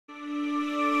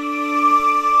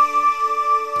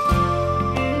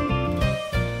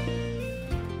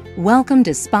Welcome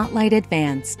to Spotlight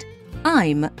Advanced.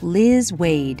 I'm Liz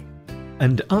Waid.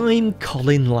 And I'm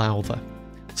Colin Lowther.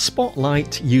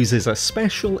 Spotlight uses a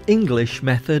special English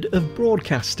method of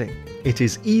broadcasting. It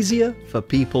is easier for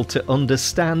people to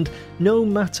understand no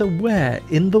matter where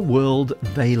in the world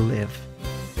they live.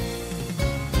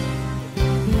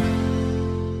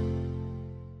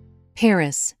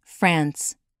 Paris,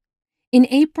 France. In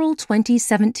April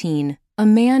 2017, a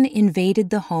man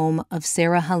invaded the home of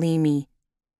Sarah Halimi.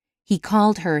 He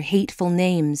called her hateful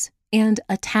names and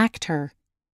attacked her.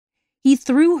 He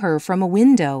threw her from a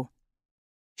window.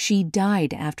 She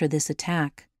died after this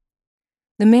attack.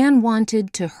 The man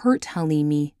wanted to hurt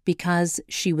Halimi because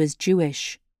she was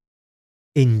Jewish.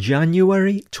 In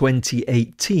January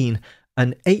 2018,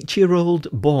 an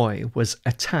 8-year-old boy was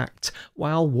attacked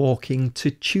while walking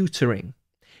to tutoring.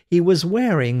 He was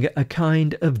wearing a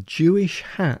kind of Jewish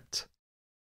hat.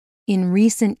 In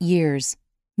recent years,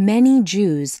 many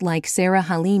Jews like Sarah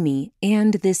Halimi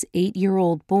and this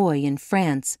 8-year-old boy in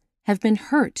France have been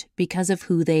hurt because of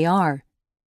who they are.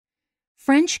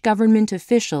 French government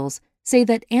officials say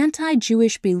that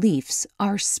anti-Jewish beliefs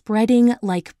are spreading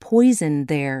like poison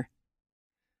there.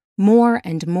 More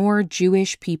and more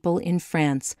Jewish people in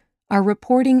France are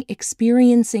reporting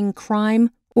experiencing crime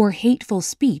or hateful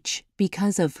speech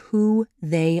because of who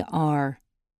they are.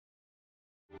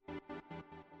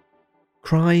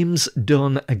 Crimes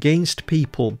done against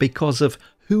people because of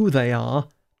who they are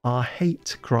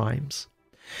hate crimes.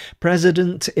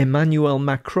 President Emmanuel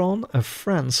Macron of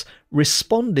France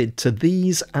responded to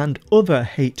these and other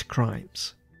hate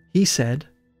crimes. He said,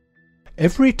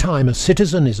 "Every time a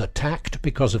citizen is attacked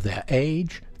because of their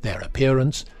age, their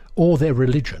appearance, or their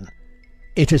religion,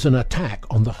 it is an attack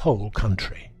on the whole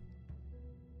country."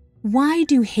 Why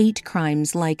do hate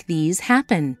crimes like these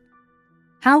happen?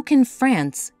 How can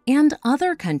France and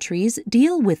other countries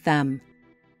deal with them?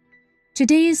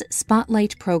 Today's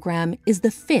Spotlight program is the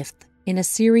 5th in a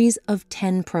series of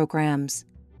 10 programs.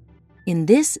 In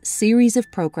this series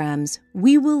of programs,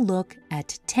 we will look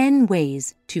at 10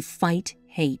 ways to fight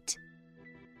hate.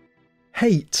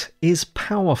 Hate is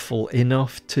powerful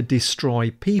enough to destroy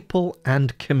people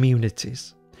and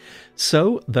communities.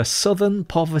 So the Southern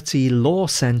Poverty Law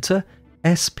Centre,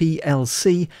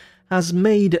 SPLC, has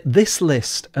made this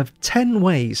list of 10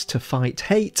 ways to fight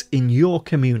hate in your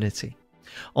community.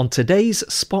 On today's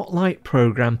Spotlight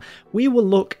programme, we will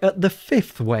look at the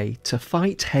 5th way to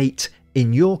fight hate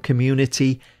in your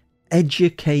community: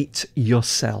 educate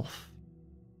yourself.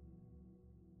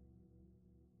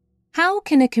 How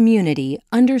can a community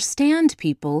understand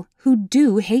people who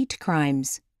do hate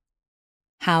crimes?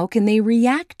 How can they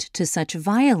react to such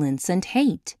violence and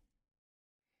hate?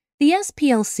 The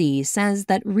SPLC says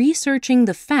that researching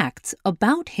the facts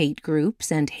about hate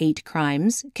groups and hate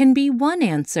crimes can be one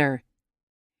answer.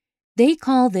 They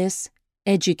call this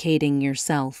educating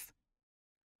yourself.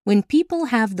 When people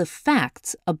have the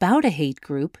facts about a hate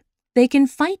group, they can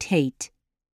fight hate.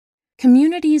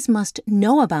 Communities must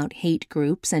know about hate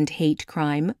groups and hate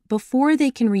crime before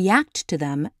they can react to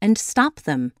them and stop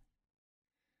them.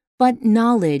 But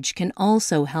knowledge can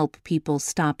also help people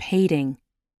stop hating.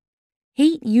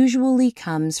 Hate usually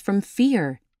comes from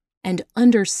fear, and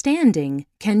understanding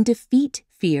can defeat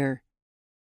fear.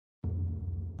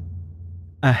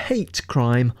 A hate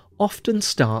crime often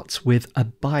starts with a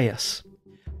bias.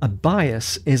 A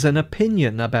bias is an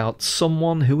opinion about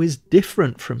someone who is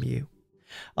different from you.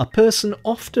 A person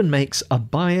often makes a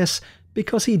bias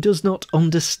because he does not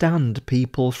understand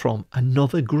people from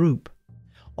another group.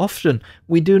 Often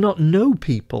we do not know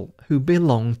people who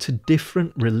belong to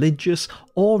different religious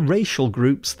or racial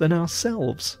groups than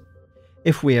ourselves.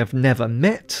 If we have never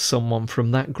met someone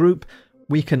from that group,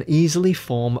 we can easily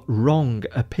form wrong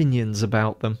opinions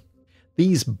about them.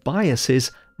 These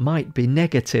biases might be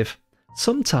negative.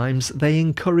 Sometimes they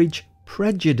encourage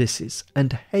prejudices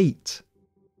and hate.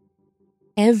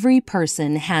 Every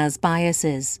person has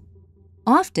biases.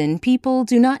 Often people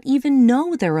do not even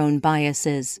know their own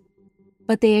biases,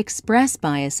 but they express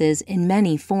biases in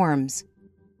many forms.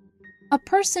 A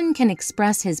person can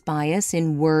express his bias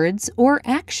in words or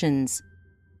actions.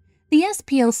 The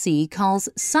SPLC calls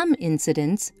some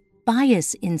incidents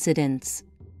bias incidents.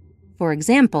 For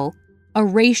example, a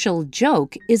racial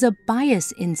joke is a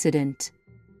bias incident.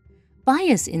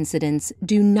 Bias incidents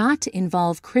do not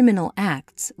involve criminal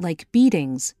acts like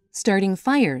beatings, starting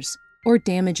fires, or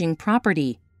damaging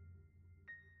property.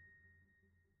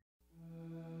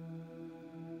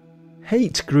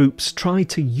 Hate groups try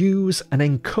to use and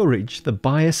encourage the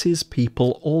biases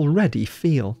people already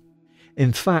feel.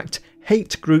 In fact,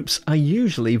 hate groups are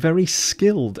usually very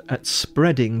skilled at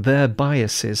spreading their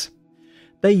biases.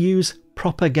 They use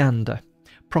propaganda.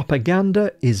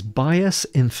 Propaganda is bias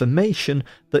information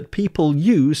that people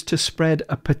use to spread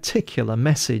a particular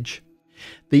message.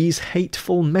 These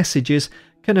hateful messages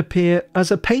can appear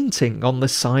as a painting on the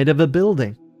side of a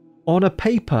building, on a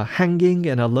paper hanging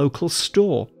in a local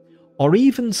store, or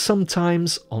even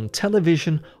sometimes on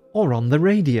television or on the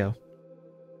radio.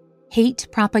 Hate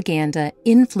propaganda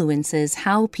influences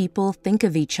how people think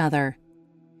of each other.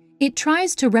 It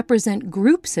tries to represent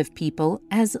groups of people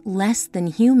as less than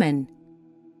human.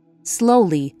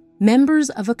 Slowly, members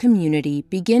of a community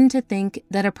begin to think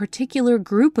that a particular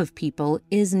group of people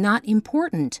is not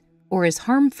important or is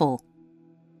harmful.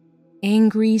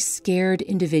 Angry, scared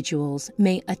individuals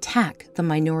may attack the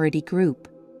minority group.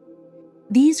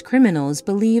 These criminals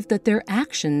believe that their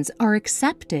actions are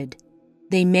accepted.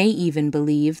 They may even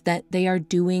believe that they are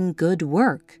doing good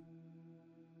work.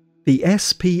 The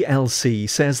SPLC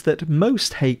says that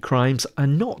most hate crimes are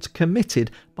not committed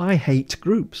by hate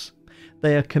groups.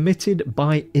 They are committed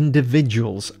by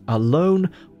individuals,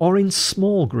 alone or in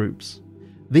small groups.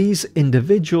 These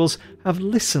individuals have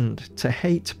listened to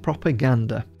hate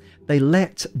propaganda. They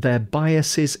let their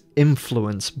biases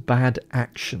influence bad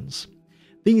actions.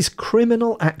 These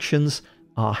criminal actions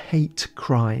are hate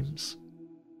crimes.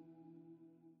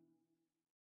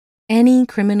 Any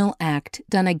criminal act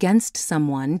done against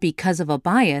someone because of a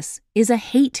bias is a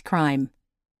hate crime.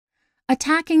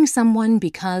 Attacking someone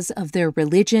because of their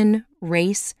religion,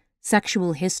 race,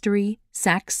 sexual history,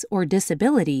 sex, or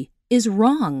disability is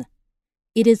wrong.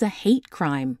 It is a hate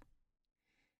crime.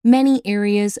 Many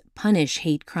areas punish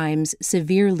hate crimes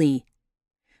severely.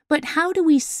 But how do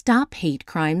we stop hate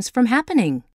crimes from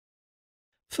happening?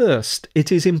 First,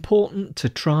 it is important to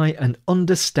try and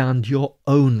understand your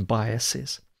own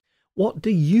biases. What do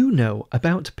you know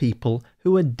about people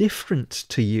who are different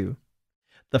to you?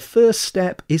 The first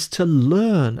step is to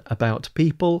learn about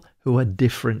people who are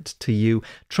different to you.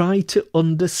 Try to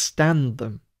understand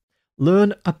them.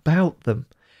 Learn about them.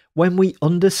 When we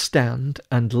understand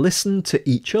and listen to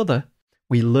each other,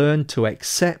 we learn to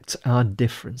accept our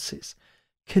differences.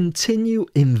 Continue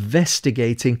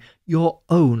investigating your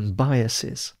own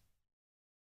biases.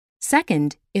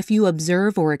 Second, if you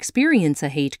observe or experience a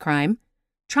hate crime,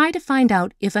 try to find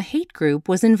out if a hate group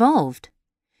was involved.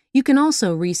 You can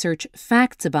also research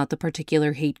facts about the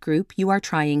particular hate group you are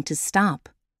trying to stop.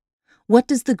 What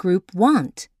does the group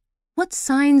want? What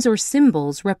signs or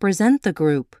symbols represent the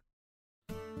group?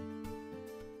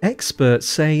 Experts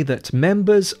say that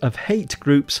members of hate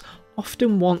groups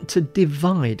often want to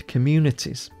divide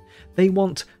communities. They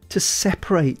want to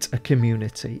separate a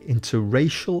community into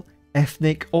racial,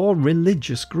 ethnic, or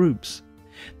religious groups.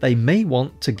 They may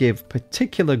want to give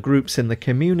particular groups in the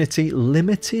community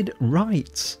limited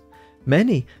rights.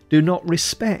 Many do not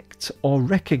respect or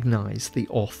recognize the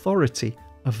authority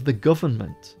of the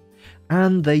government,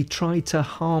 and they try to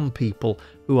harm people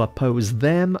who oppose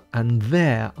them and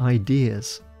their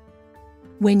ideas.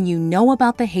 When you know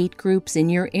about the hate groups in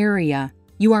your area,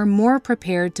 you are more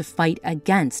prepared to fight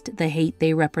against the hate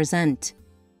they represent.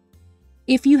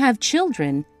 If you have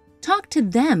children, talk to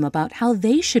them about how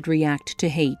they should react to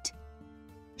hate.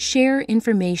 Share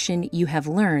information you have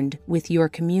learned with your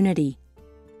community.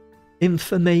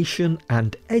 Information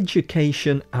and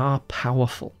education are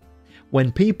powerful.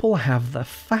 When people have the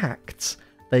facts,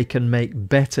 they can make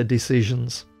better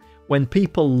decisions. When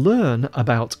people learn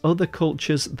about other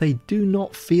cultures, they do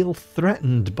not feel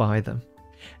threatened by them.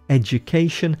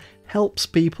 Education helps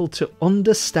people to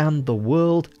understand the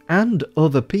world and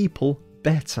other people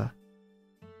better.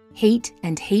 Hate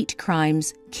and hate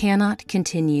crimes cannot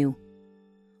continue.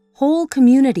 Whole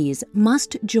communities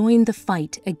must join the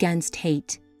fight against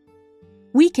hate.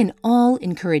 We can all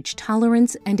encourage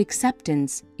tolerance and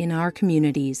acceptance in our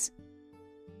communities.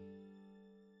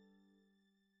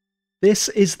 This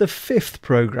is the 5th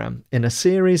program in a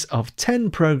series of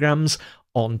 10 programs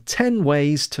on 10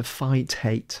 ways to fight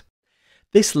hate.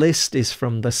 This list is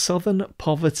from the Southern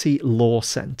Poverty Law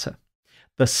Center.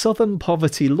 The Southern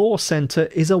Poverty Law Center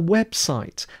is a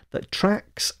website that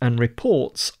tracks and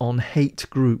reports on hate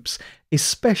groups,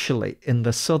 especially in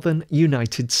the southern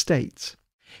United States.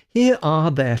 Here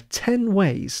are their 10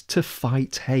 ways to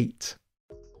fight hate.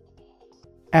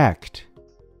 Act.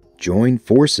 Join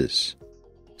forces.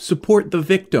 Support the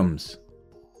victims.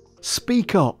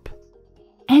 Speak up.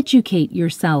 Educate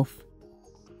yourself.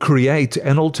 Create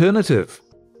an alternative.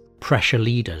 Pressure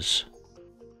leaders.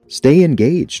 Stay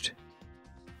engaged.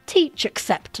 Teach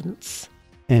acceptance.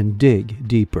 And dig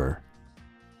deeper.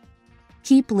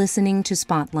 Keep listening to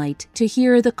Spotlight to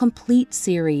hear the complete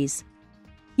series.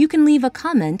 You can leave a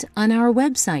comment on our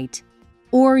website,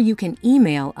 or you can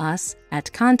email us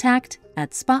at contact@spotlight.org.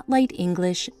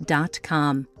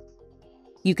 spotlightenglish.com.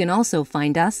 You can also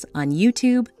find us on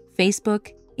YouTube,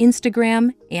 Facebook,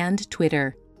 Instagram, and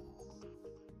Twitter.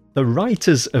 The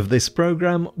writers of this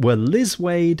program were Liz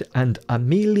Waid and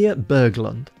Amelia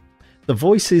Berglund. The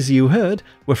voices you heard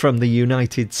were from the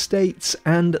United States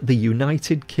and the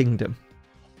United Kingdom.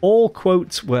 All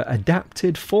quotes were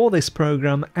adapted for this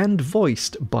program and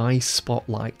voiced by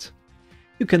Spotlight.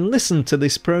 You can listen to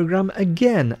this program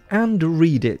again and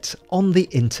read it on the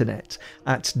internet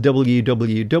at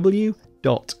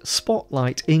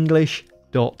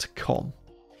www.spotlightenglish.com.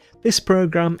 This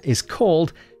program is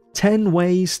called 10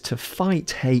 Ways to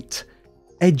Fight Hate.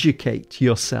 Educate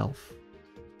yourself.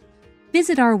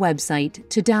 Visit our website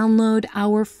to download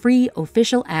our free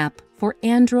official app for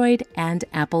Android and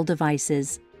Apple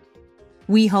devices.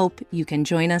 We hope you can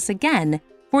join us again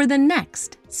for the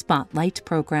next Spotlight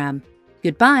program.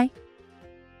 Goodbye.